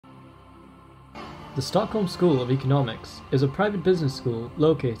The Stockholm School of Economics is a private business school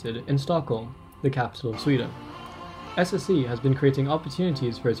located in Stockholm, the capital of Sweden. SSE has been creating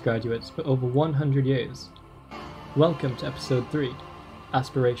opportunities for its graduates for over 100 years. Welcome to episode 3,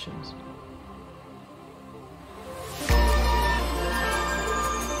 Aspirations.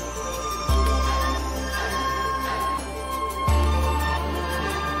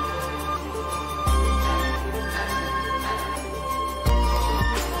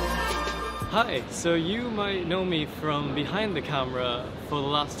 Hi, so you might know me from behind the camera for the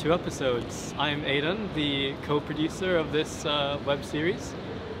last 2 episodes. I'm Aidan, the co-producer of this web series,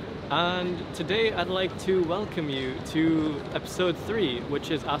 and today I'd like to welcome you to episode 3, which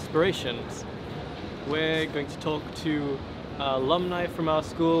is Aspirations. We're going to talk to alumni from our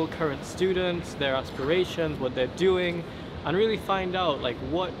school, current students, their aspirations, what they're doing, and really find out like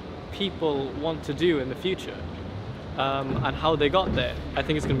what people want to do in the future. And how they got there. I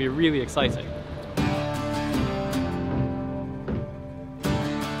think it's going to be really exciting.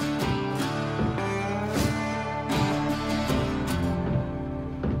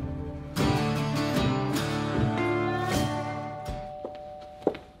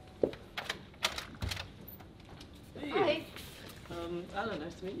 Hi. Anna,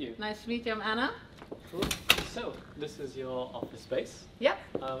 nice to meet you. Nice to meet you. I'm Anna. Cool. So, this is your office space, Yep.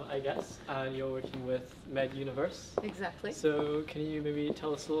 I guess, and you're working with Med Universe. Exactly. So, can you maybe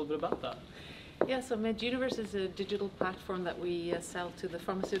tell us a little bit about that? Yeah, so Med Universe is a digital platform that we sell to the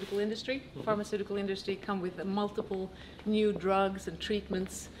pharmaceutical industry. Mm-hmm. Pharmaceutical industry come with multiple new drugs and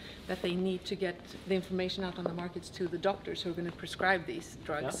treatments that they need to get the information out on the markets to the doctors who are going to prescribe these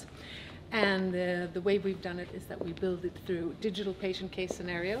drugs. Yeah. And the way we've done it is that we build it through digital patient case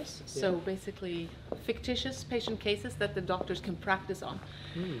scenarios. So basically fictitious patient cases that the doctors can practice on.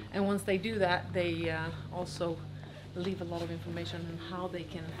 And once they do that, they also leave a lot of information on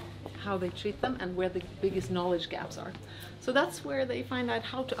how they treat them and where the biggest knowledge gaps are. So that's where they find out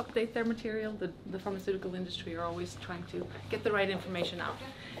how to update their material. The pharmaceutical industry are always trying to get the right information out.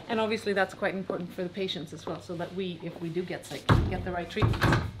 And obviously that's quite important for the patients as well, so that we, if we do get sick, get the right treatment.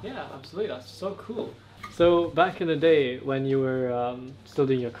 Yeah, absolutely. That's so cool. So back in the day when you were still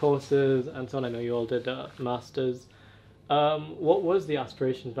doing your courses and so on, I know you all did masters. What was the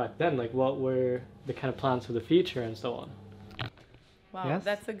aspirations back then? Like, what were the kind of plans for the future and so on? Wow, Yes?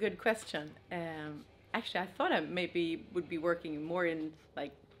 That's a good question. Actually, I thought I maybe would be working more in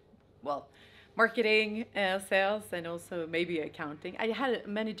marketing, sales, and also maybe accounting. I had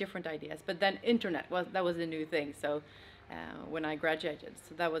many different ideas, but then internet was a new thing. So when I graduated,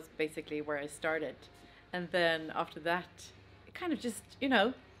 so that was basically where I started. And then after that, it kind of just,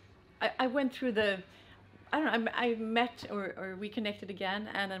 I went through I met or we connected again,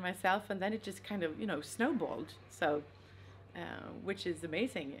 Anna and myself, and then it just kind of, snowballed. So, which is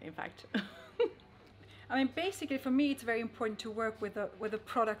amazing, in fact. I mean, basically for me, it's very important to work with a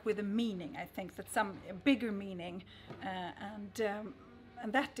product with a meaning. I think that some bigger meaning,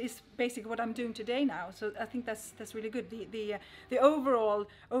 and that is basically what I'm doing today now. So I think that's really good. The overall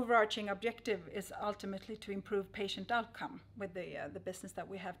overarching objective is ultimately to improve patient outcome with the business that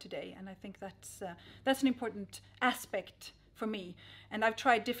we have today, and I think that's an important aspect for me. And I've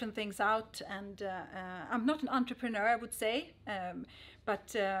tried different things out, and I'm not an entrepreneur, I would say,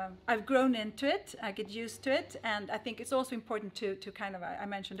 but I've grown into it. I get used to it, and I think it's also important to kind of, I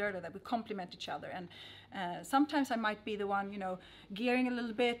mentioned earlier that we complement each other, and sometimes I might be the one, gearing a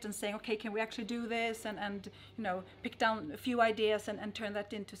little bit and saying, okay, can we actually do this, and pick down a few ideas and turn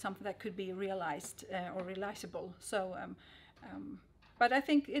that into something that could be realized or realizable. So, but I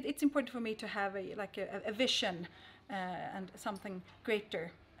think it's important for me to have a vision and something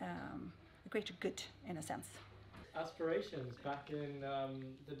greater, a greater good in a sense. Aspirations back in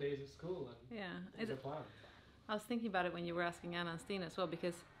the days of school and Yeah, the plan. I was thinking about it when you were asking Anna and Stina as well,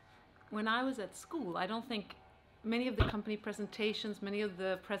 because when I was at school, I don't think many of the company presentations, many of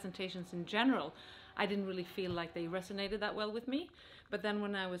the presentations in general, I didn't really feel like they resonated that well with me. But then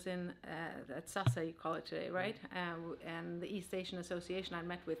when I was at SSE, you call it today, right? And the East Asian Association, I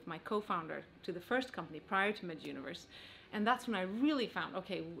met with my co-founder to the first company prior to Med Universe. And that's when I really found,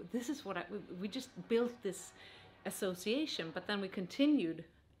 okay, this is what we just built this association, but then we continued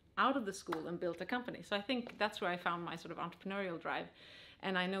out of the school and built a company. So I think that's where I found my sort of entrepreneurial drive.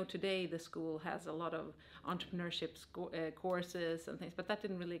 And I know today the school has a lot of entrepreneurship courses and things, but that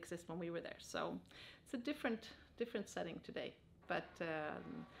didn't really exist when we were there. So it's a different setting today. But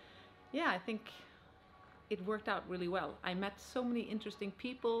yeah, I think it worked out really well. I met so many interesting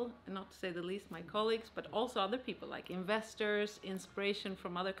people, and not to say the least my colleagues, but also other people like investors, inspiration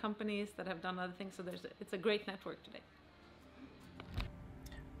from other companies that have done other things. So it's a great network today.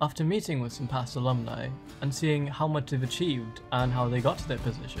 After meeting with some past alumni and seeing how much they've achieved and how they got to their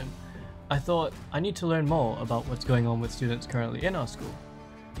position, I thought I need to learn more about what's going on with students currently in our school.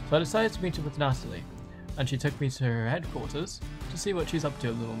 So I decided to meet up with Nathalie, and she took me to her headquarters to see what she's up to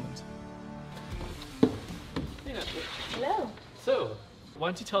at the moment. Hey Nathalie. Hello. So, why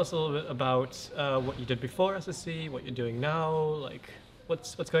don't you tell us a little bit about what you did before SSE, what you're doing now, like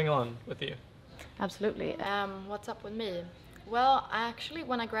what's going on with you? Absolutely. What's up with me? Well, actually,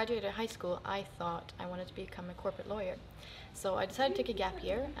 when I graduated high school, I thought I wanted to become a corporate lawyer. So I decided to take a gap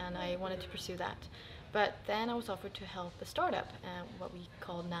year, and I wanted to pursue that. But then I was offered to help a startup, what we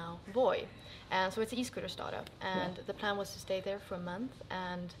call now Voi. And so it's an e-scooter startup, and the plan was to stay there for a month,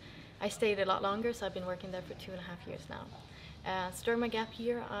 and I stayed a lot longer, so I've been working there for 2.5 years now. So during my gap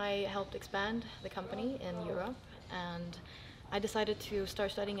year, I helped expand the company in Europe, and I decided to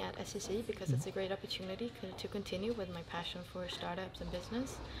start studying at SSE because it's a great opportunity to continue with my passion for startups and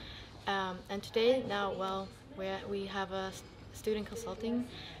business. And today, now, well, we have a student consulting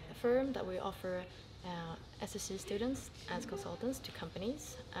firm that we offer SSE students as consultants to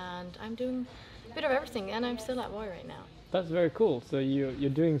companies, and I'm doing a bit of everything, and I'm still at Voi right now. That's very cool. So you're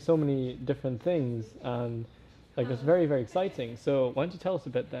doing so many different things, and like that's very, very exciting. So why don't you tell us a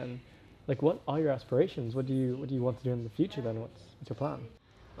bit then? Like, what are your aspirations? What do you want to do in the future then? What's your plan?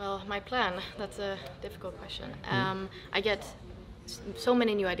 Well, my plan, that's a difficult question. I get so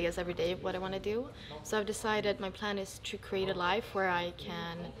many new ideas every day of what I want to do. So I've decided my plan is to create a life where I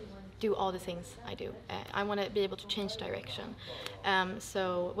can do all the things I do. I want to be able to change direction.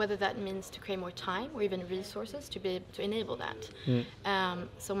 So whether that means to create more time or even resources to be able to enable that.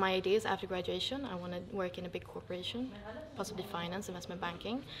 So my idea is after graduation, I want to work in a big corporation, possibly finance, investment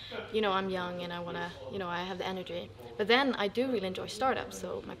banking. You know, I'm young and I want to, you know, I have the energy. But then I do really enjoy startups,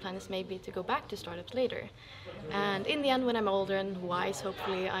 so my plan is maybe to go back to startups later. And in the end, when I'm older and wise,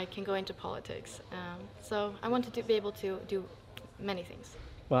 hopefully I can go into politics. So I wanted to be able to do many things.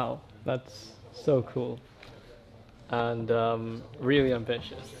 Wow, that's so cool. And really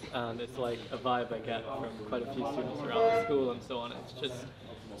ambitious. And it's like a vibe I get from quite a few students around the school and so on. It's just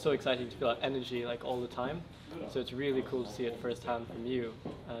so exciting to feel that energy like all the time. So it's really cool to see it firsthand from you.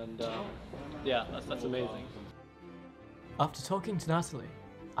 And yeah, that's amazing. After talking to Nathalie,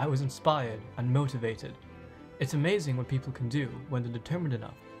 I was inspired and motivated. It's amazing what people can do when they're determined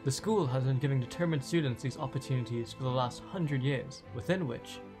enough. The school has been giving determined students these opportunities for the last 100 years, within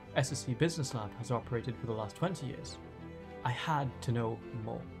which SSE Business Lab has operated for the last 20 years. I had to know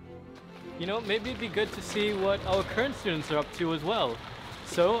more. You know, maybe it'd be good to see what our current students are up to as well.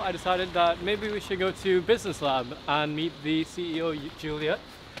 So I decided that maybe we should go to Business Lab and meet the CEO, Julia,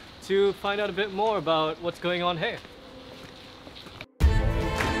 to find out a bit more about what's going on here.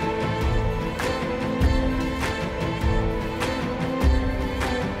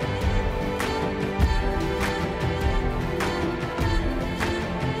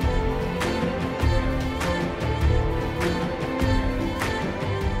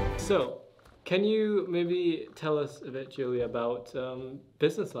 So, can you maybe tell us a bit, Julia, about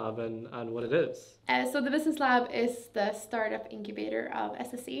Business Lab and what it is? So the Business Lab is the startup incubator of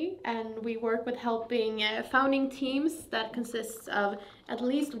SSE, and we work with helping founding teams that consists of at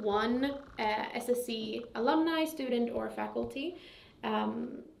least one SSE alumni, student, or faculty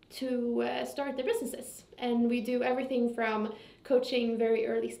to start their businesses. And we do everything from coaching very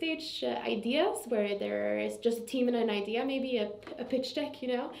early stage ideas where there is just a team and an idea, maybe a pitch deck, you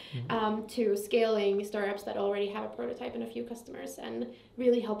know, to scaling startups that already have a prototype and a few customers, and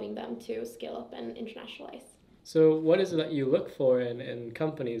really helping them to scale up and internationalize. So what is it that you look for in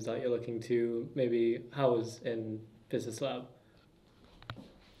companies that you're looking to maybe house in Business Lab?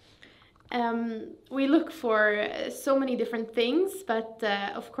 We look for so many different things, but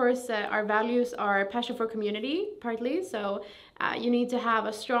of course our values are passion for community, partly. So you need to have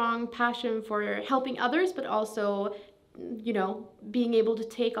a strong passion for helping others, but also, you know, being able to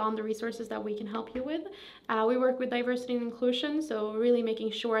take on the resources that we can help you with. We work with diversity and inclusion, so really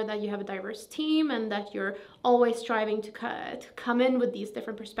making sure that you have a diverse team and that you're always striving to come in with these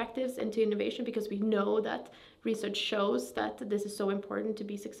different perspectives into innovation, because we know that research shows that this is so important to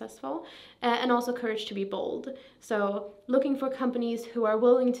be successful, and also courage to be bold. So looking for companies who are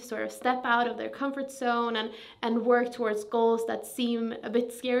willing to sort of step out of their comfort zone and work towards goals that seem a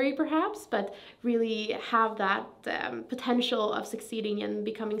bit scary perhaps, but really have that potential of succeeding and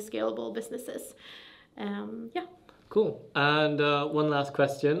becoming scalable businesses. Yeah. Cool. And one last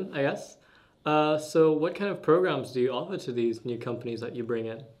question, I guess. So what kind of programs do you offer to these new companies that you bring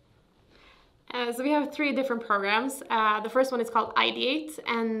in? So we have 3 different programs. The first one is called Ideate,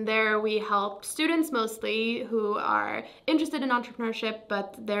 and there we help students mostly who are interested in entrepreneurship,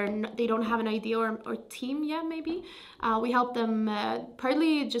 but they don't have an idea or team yet, maybe. We help them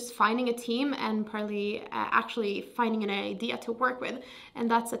partly just finding a team and partly actually finding an idea to work with, and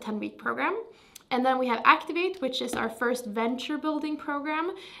that's a 10-week program. And then we have Activate, which is our first venture building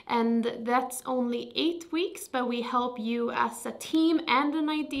program, and that's only 8 weeks, but we help you as a team and an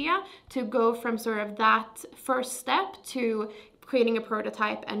idea to go from sort of that first step to creating a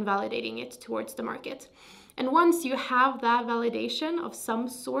prototype and validating it towards the market. And once you have that validation of some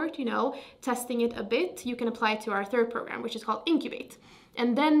sort, you know, testing it a bit, you can apply to our 3rd program, which is called Incubate.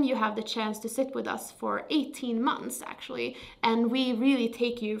 And then you have the chance to sit with us for 18 months, actually. And we really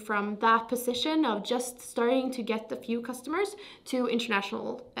take you from that position of just starting to get a few customers to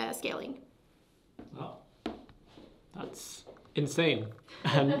international scaling. Wow, that's insane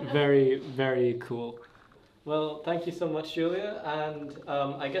and very, very cool. Well, thank you so much, Julia. And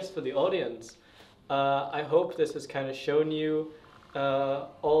I guess for the audience, I hope this has kind of shown you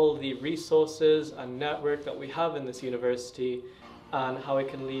all the resources and network that we have in this university, and how it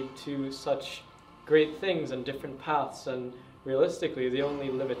can lead to such great things and different paths. And realistically, the only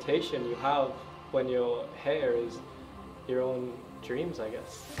limitation you have when you're here is your own dreams, I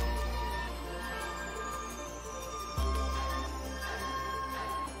guess.